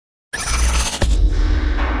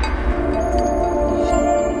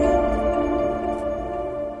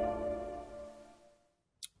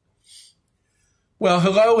Well,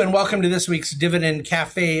 hello and welcome to this week's Dividend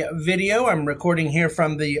Cafe video. I'm recording here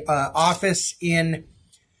from the office in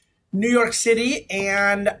New York City,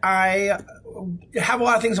 and I have a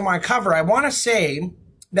lot of things I want to cover. I want to say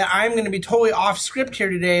that I'm going to be totally off script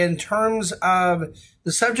here today in terms of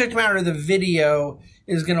the subject matter of the video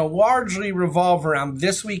is going to largely revolve around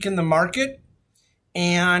this week in the market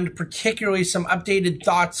and particularly some updated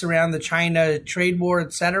thoughts around the China trade war,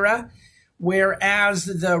 etc. Whereas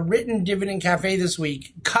the written Dividend Cafe this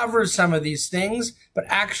week covers some of these things, but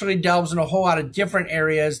actually delves in a whole lot of different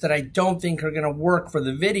areas that I don't think are going to work for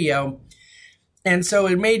the video. And so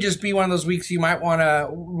it may just be one of those weeks you might want to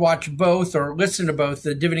watch both or listen to both.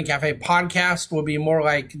 The Dividend Cafe podcast will be more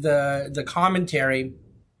like the commentary.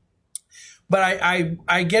 But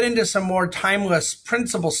I get into some more timeless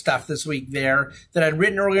principle stuff this week there that I'd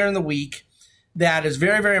written earlier in the week. That is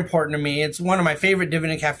very, very important to me. It's one of my favorite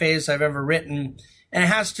Dividend Cafes I've ever written, and it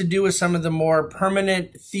has to do with some of the more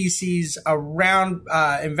permanent theses around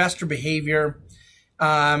investor behavior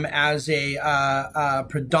as a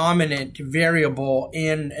predominant variable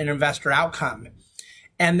in an investor outcome.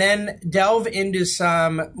 And then delve into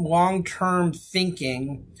some long-term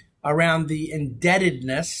thinking around the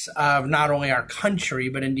indebtedness of not only our country,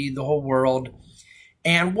 but indeed the whole world.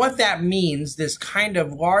 And what that means, this kind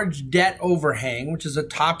of large debt overhang, which is a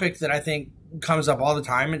topic that I think comes up all the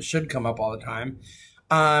time, it should come up all the time,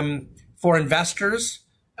 for investors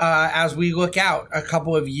as we look out a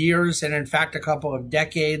couple of years and in fact a couple of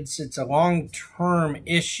decades. It's a long-term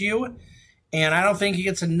issue, and I don't think it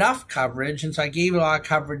gets enough coverage. And so I gave a lot of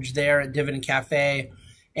coverage there at Dividend Cafe.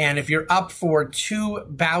 And if you're up for two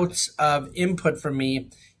bouts of input from me,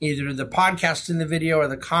 either the podcast in the video or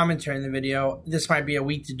the commentary in the video, this might be a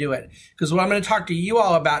week to do it. Because what I'm going to talk to you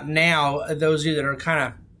all about now, those of you that are kind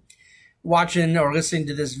of watching or listening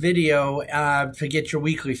to this video to get your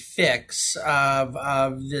weekly fix of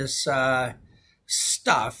this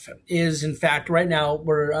stuff, is in fact right now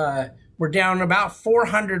we're down about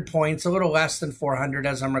 400 points, a little less than 400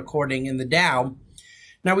 as I'm recording in the Dow.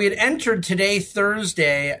 Now, we had entered today,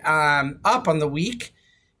 Thursday, up on the week,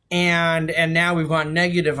 and now we've gone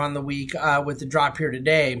negative on the week with the drop here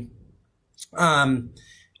today. And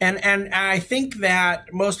I think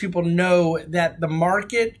that most people know that the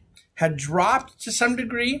market had dropped to some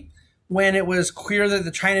degree when it was clear that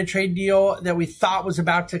the China trade deal that we thought was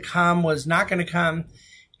about to come was not going to come.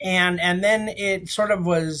 And then it sort of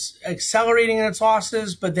was accelerating in its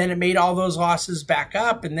losses, but then it made all those losses back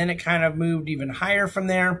up, and then it kind of moved even higher from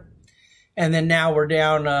there. And then now we're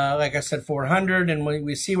down, like I said, 400, and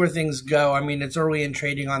we see where things go. I mean, it's early in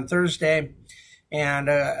trading on Thursday, and,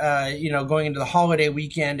 going into the holiday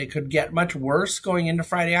weekend, it could get much worse going into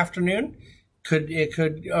Friday afternoon. It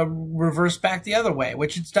could reverse back the other way,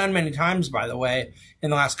 which it's done many times, by the way,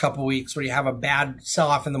 in the last couple of weeks, where you have a bad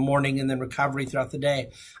sell-off in the morning and then recovery throughout the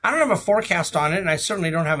day. I don't have a forecast on it, and I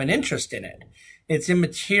certainly don't have an interest in it. It's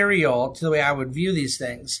immaterial to the way I would view these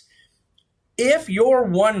things. If you're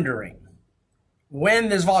wondering when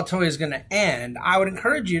this volatility is going to end, I would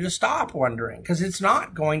encourage you to stop wondering, because it's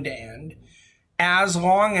not going to end as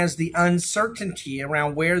long as the uncertainty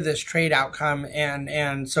around where this trade outcome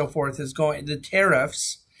and so forth is going, the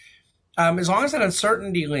tariffs, as long as that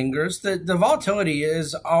uncertainty lingers, the volatility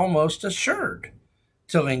is almost assured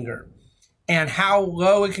to linger. And how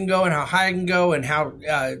low it can go and how high it can go and how,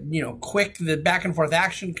 quick the back and forth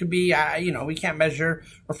action could be, we can't measure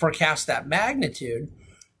or forecast that magnitude.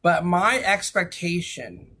 But my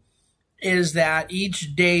expectation is that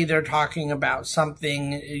each day they're talking about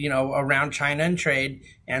something, around China and trade.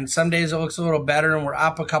 And some days it looks a little better and we're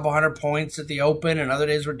up a couple hundred points at the open, and other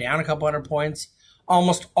days we're down a couple hundred points.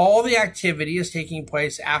 Almost all the activity is taking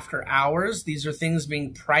place after hours. These are things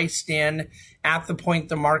being priced in at the point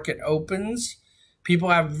the market opens. People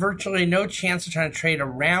have virtually no chance of trying to trade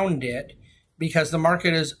around it because the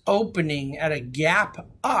market is opening at a gap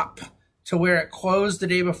up to where it closed the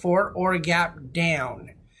day before, or a gap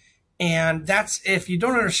down. And that's, if you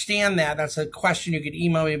don't understand that, that's a question you could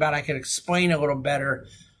email me about. I could explain a little better.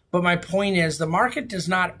 But my point is, the market does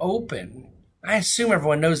not open. I assume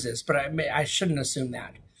everyone knows this, but I shouldn't assume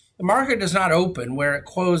that. The market does not open where it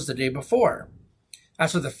closed the day before.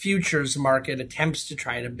 That's what the futures market attempts to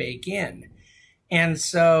try to bake in. And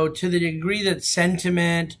so to the degree that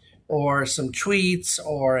sentiment or some tweets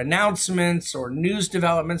or announcements or news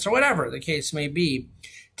developments or whatever the case may be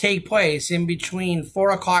take place in between 4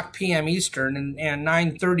 o'clock p.m. Eastern and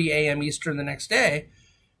 9:30 a.m. Eastern the next day,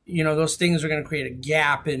 those things are going to create a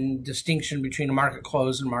gap in distinction between a market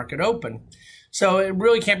close and market open. So it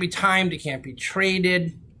really can't be timed. It can't be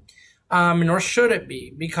traded. nor should it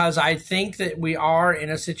be, because I think that we are in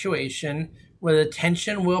a situation where the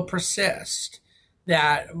tension will persist,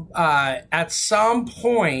 that at some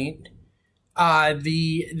point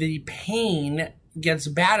the pain gets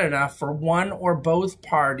bad enough for one or both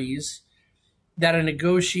parties that a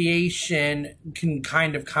negotiation can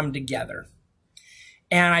kind of come together.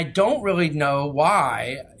 And I don't really know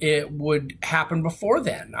why it would happen before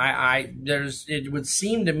then. It would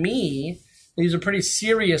seem to me these are pretty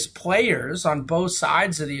serious players on both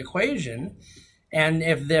sides of the equation. And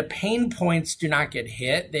if the pain points do not get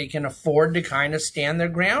hit, they can afford to kind of stand their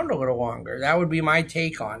ground a little longer. That would be my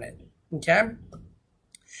take on it. Okay?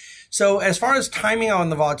 So as far as timing on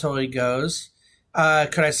the volatility goes,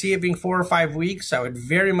 could I see it being 4 or 5 weeks? I would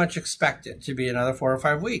very much expect it to be another 4 or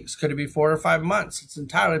 5 weeks. Could it be 4 or 5 months? It's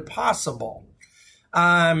entirely possible.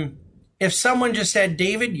 If someone just said,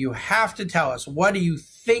 David, you have to tell us, what do you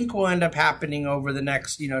think will end up happening over the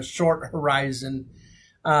next, short horizon?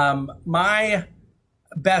 My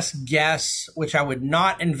best guess, which I would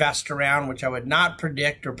not invest around, which I would not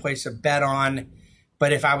predict or place a bet on,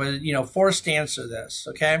 but if I was, forced to answer this,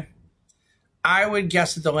 okay, I would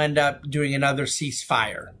guess that they'll end up doing another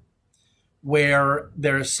ceasefire where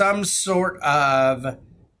there's some sort of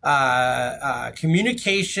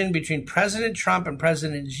communication between President Trump and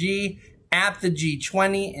President Xi at the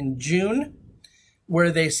G20 in June,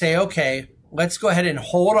 where they say, okay, let's go ahead and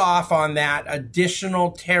hold off on that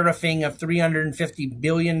additional tariffing of $350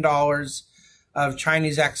 billion of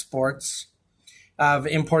Chinese exports, of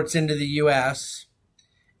imports into the U.S.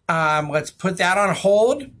 Let's put that on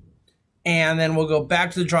hold, and then we'll go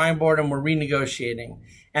back to the drawing board and we're renegotiating.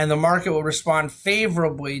 And the market will respond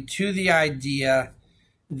favorably to the idea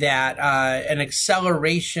that an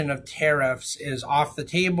acceleration of tariffs is off the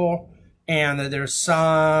table and that there's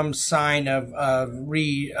some sign of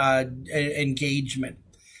re-engagement.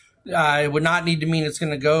 It would not need to mean it's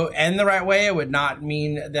going to go end the right way. It would not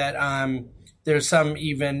mean that there's some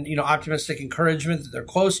even, optimistic encouragement that they're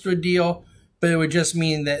close to a deal, but it would just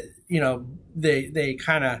mean that, they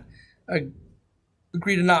kind of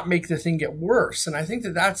agree to not make the thing get worse. And I think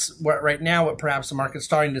that that's what right now, what perhaps the market's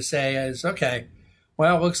starting to say is, okay,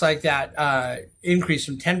 well, it looks like that increase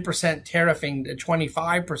from 10% tariffing to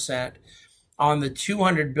 25% on the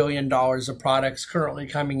 $200 billion of products currently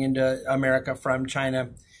coming into America from China.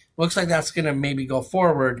 Looks like that's going to maybe go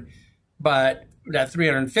forward, but that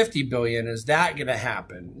 $350 billion, is that going to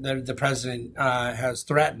happen? The president has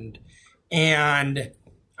threatened. And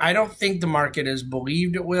I don't think the market has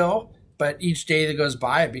believed it will, but each day that goes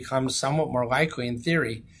by, it becomes somewhat more likely in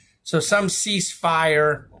theory. So some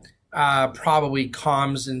ceasefire probably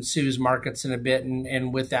calms and soothes markets in a bit,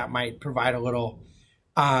 and with that might provide a little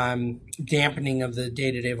dampening of the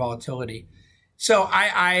day-to-day volatility. So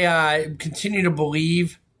I continue to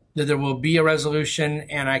believe that there will be a resolution,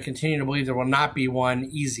 and I continue to believe there will not be one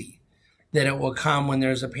easy, that it will come when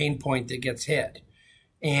there's a pain point that gets hit.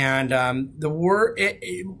 And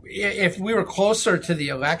if we were closer to the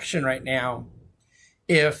election right now,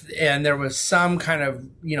 and there was some kind of,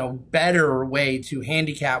 better way to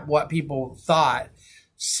handicap what people thought,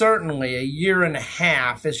 certainly a year and a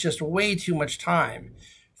half is just way too much time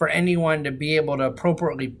for anyone to be able to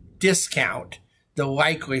appropriately discount the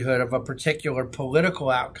likelihood of a particular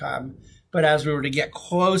political outcome. But as we were to get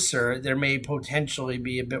closer, there may potentially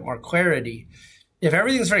be a bit more clarity. If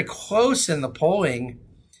everything's very close in the polling,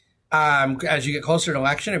 as you get closer to an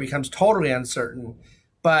election, it becomes totally uncertain.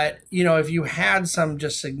 But, if you had some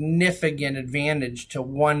just significant advantage to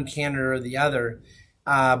one candidate or the other,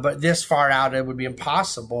 but this far out, it would be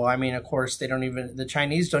impossible. I mean, of course, the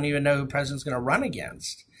Chinese don't even know who the president's going to run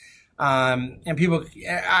against. And people,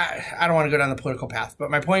 I don't want to go down the political path, but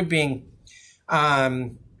my point being,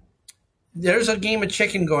 there's a game of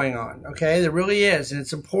chicken going on, okay? There really is. And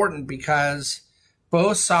it's important because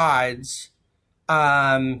both sides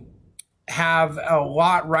have a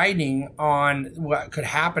lot riding on what could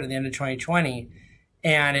happen at the end of 2020,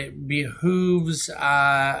 and it behooves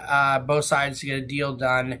both sides to get a deal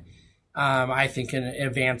done, I think, in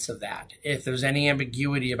advance of that, if there's any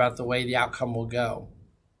ambiguity about the way the outcome will go.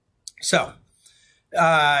 So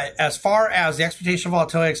as far as the expectation of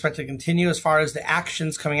volatility, I expect to continue. As far as the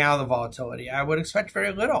actions coming out of the volatility, I would expect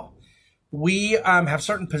very little. We have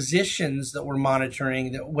certain positions that we're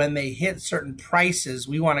monitoring that when they hit certain prices,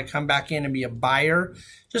 we want to come back in and be a buyer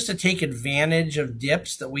just to take advantage of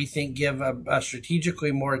dips that we think give a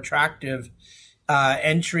strategically more attractive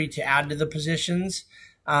entry to add to the positions.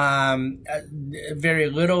 Very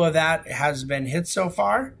little of that has been hit so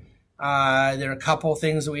far. There are a couple of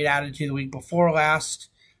things that we had added to the week before last.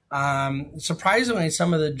 Surprisingly,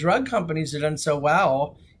 some of the drug companies have done so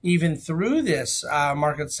well even through this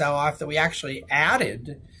market sell-off that we actually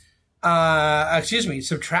added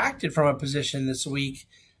subtracted from a position this week,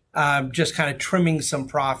 just kind of trimming some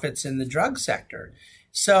profits in the drug sector.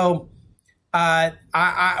 So, but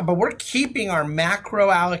we're keeping our macro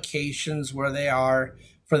allocations where they are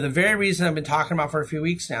for the very reason I've been talking about for a few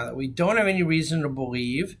weeks now, that we don't have any reason to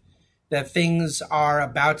believe that things are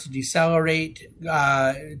about to decelerate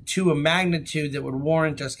to a magnitude that would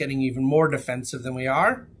warrant us getting even more defensive than we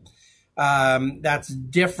are. That's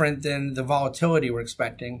different than the volatility we're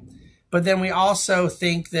expecting. But then we also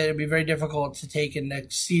think that it'd be very difficult to take an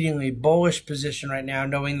exceedingly bullish position right now,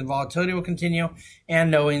 knowing the volatility will continue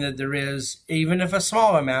and knowing that there is, even if a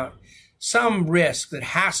small amount, some risk that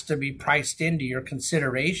has to be priced into your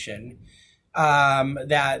consideration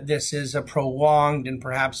that this is a prolonged and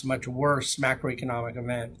perhaps much worse macroeconomic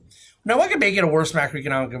event. Now, what could make it a worse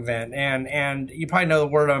macroeconomic event? And you probably know the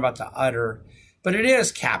word I'm about to utter, but it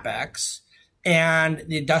is CapEx. And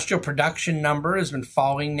the industrial production number has been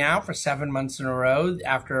falling now for 7 months in a row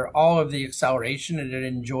after all of the acceleration it had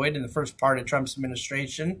enjoyed in the first part of Trump's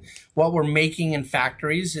administration. What we're making in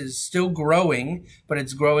factories is still growing, but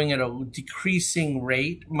it's growing at a decreasing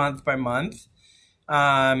rate month by month.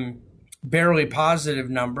 Barely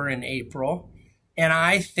positive number in April. And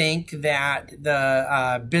I think that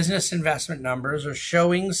the business investment numbers are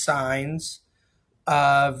showing signs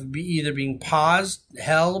of either being paused,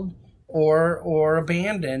 held, or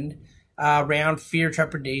abandoned around fear,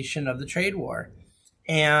 trepidation of the trade war.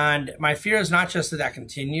 And my fear is not just that that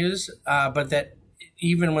continues, but that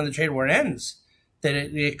even when the trade war ends, that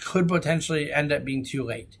it could potentially end up being too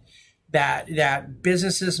late. That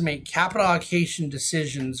businesses make capital allocation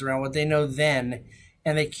decisions around what they know then,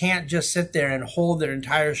 and they can't just sit there and hold their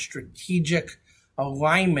entire strategic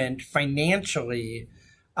alignment financially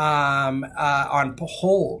on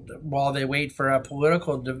hold while they wait for a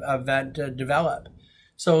political event to develop.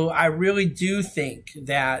 So I really do think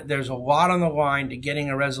that there's a lot on the line to getting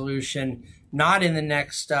a resolution, not in the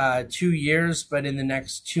next 2 years, but in the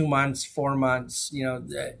next 2 months, 4 months,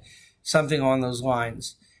 something along those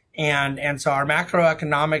lines. And so our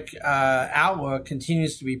macroeconomic outlook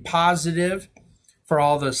continues to be positive for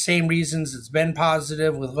all the same reasons it's been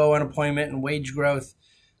positive, with low unemployment and wage growth.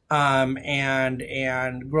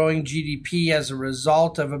 And growing GDP as a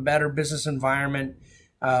result of a better business environment,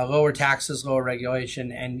 lower taxes, lower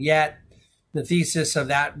regulation. And yet the thesis of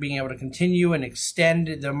that being able to continue and extend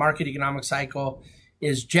the market economic cycle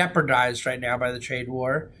is jeopardized right now by the trade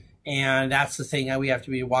war. And that's the thing that we have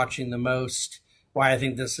to be watching the most, why I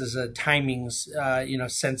think this is a timing,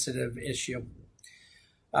 sensitive issue.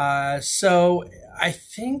 So I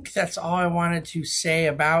think that's all I wanted to say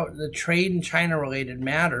about the trade and China-related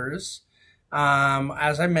matters.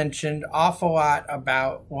 As I mentioned, awful lot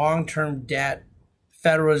about long-term debt,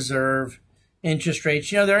 Federal Reserve, interest rates.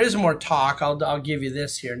 There is more talk. I'll give you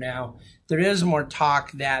this here now. There is more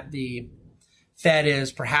talk that the Fed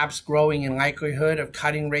is perhaps growing in likelihood of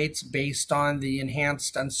cutting rates based on the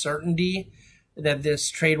enhanced uncertainty that this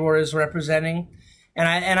trade war is representing. And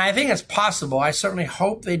I think it's possible. I certainly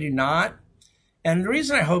hope they do not. And the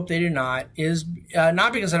reason I hope they do not is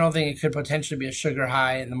not because I don't think it could potentially be a sugar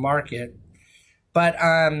high in the market, but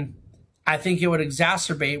I think it would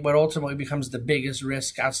exacerbate what ultimately becomes the biggest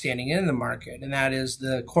risk outstanding in the market, and that is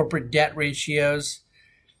the corporate debt ratios,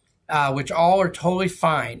 which all are totally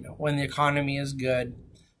fine when the economy is good.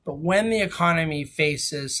 But when the economy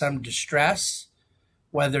faces some distress,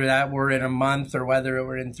 whether that were in a month or whether it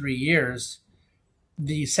were in 3 years,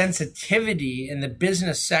 the sensitivity in the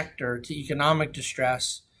business sector to economic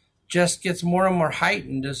distress just gets more and more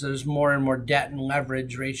heightened as there's more and more debt and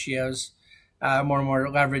leverage ratios, more and more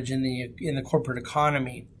leverage in the corporate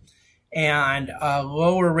economy. And a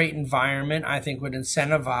lower rate environment, I think, would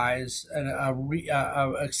incentivize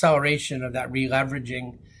a acceleration of that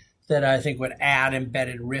re-leveraging that I think would add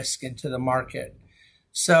embedded risk into the market.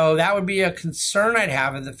 So that would be a concern I'd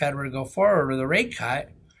have if the Fed were to go forward with a rate cut.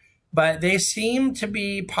 But they seem to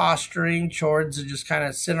be posturing towards just kind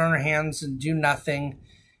of sit on their hands and do nothing.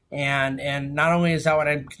 And not only is that what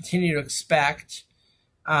I continue to expect,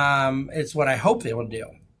 it's what I hope they will do.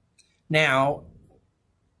 Now,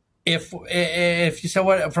 if you said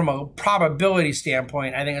what from a probability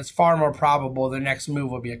standpoint, I think it's far more probable the next move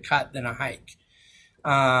will be a cut than a hike.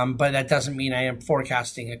 But that doesn't mean I am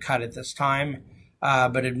forecasting a cut at this time.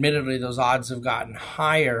 But admittedly, those odds have gotten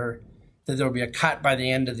higher that there will be a cut by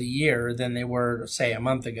the end of the year than they were, say, a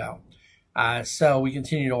month ago. So we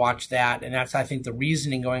continue to watch that, and that's, I think, the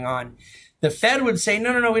reasoning going on. The Fed would say,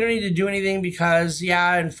 no, we don't need to do anything because,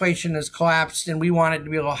 yeah, inflation has collapsed and we want it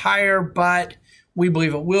to be a little higher, but we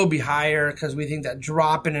believe it will be higher because we think that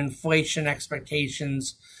drop in inflation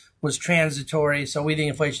expectations was transitory. So we think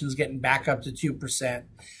inflation is getting back up to 2%.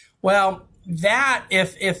 Well, that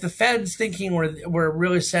if the Fed's thinking we're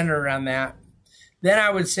really centered around that, then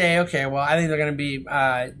I would say, okay, well, I think they're going to be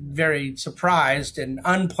very surprised, and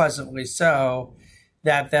unpleasantly so,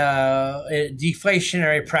 that the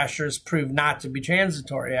deflationary pressures prove not to be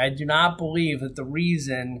transitory. I do not believe that the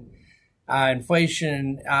reason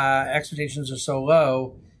inflation expectations are so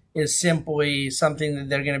low is simply something that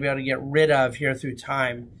they're going to be able to get rid of here through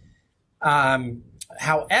time.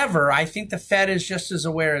 However, I think the Fed is just as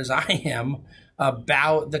aware as I am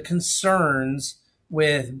about the concerns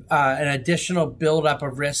with an additional buildup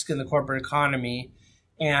of risk in the corporate economy.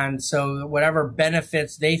 And so whatever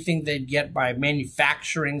benefits they think they'd get by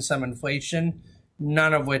manufacturing some inflation,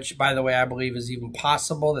 none of which, by the way, I believe is even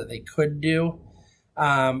possible that they could do.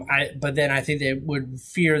 But then I think they would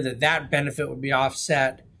fear that that benefit would be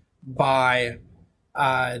offset by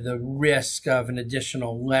the risk of an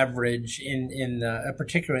additional leverage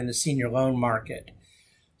particularly in the senior loan market.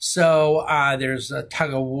 So there's a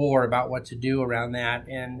tug of war about what to do around that,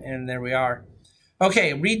 and there we are.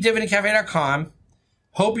 Okay, read dividendcafe.com.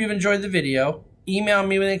 Hope you've enjoyed the video. Email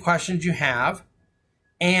me with any questions you have,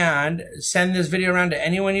 and send this video around to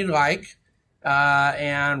anyone you'd like,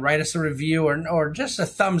 and write us a review or just a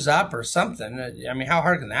thumbs up or something. I mean, how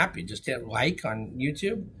hard can that be? Just hit like on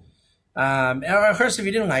YouTube. And of course, if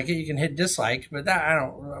you didn't like it, you can hit dislike, but that I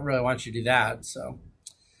don't really want you to do that. So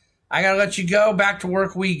I got to let you go. Back to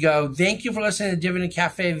work we go. Thank you for listening to the Dividend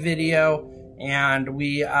Cafe video, and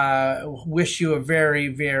we wish you a very,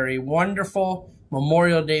 very wonderful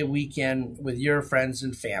Memorial Day weekend with your friends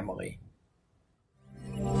and family.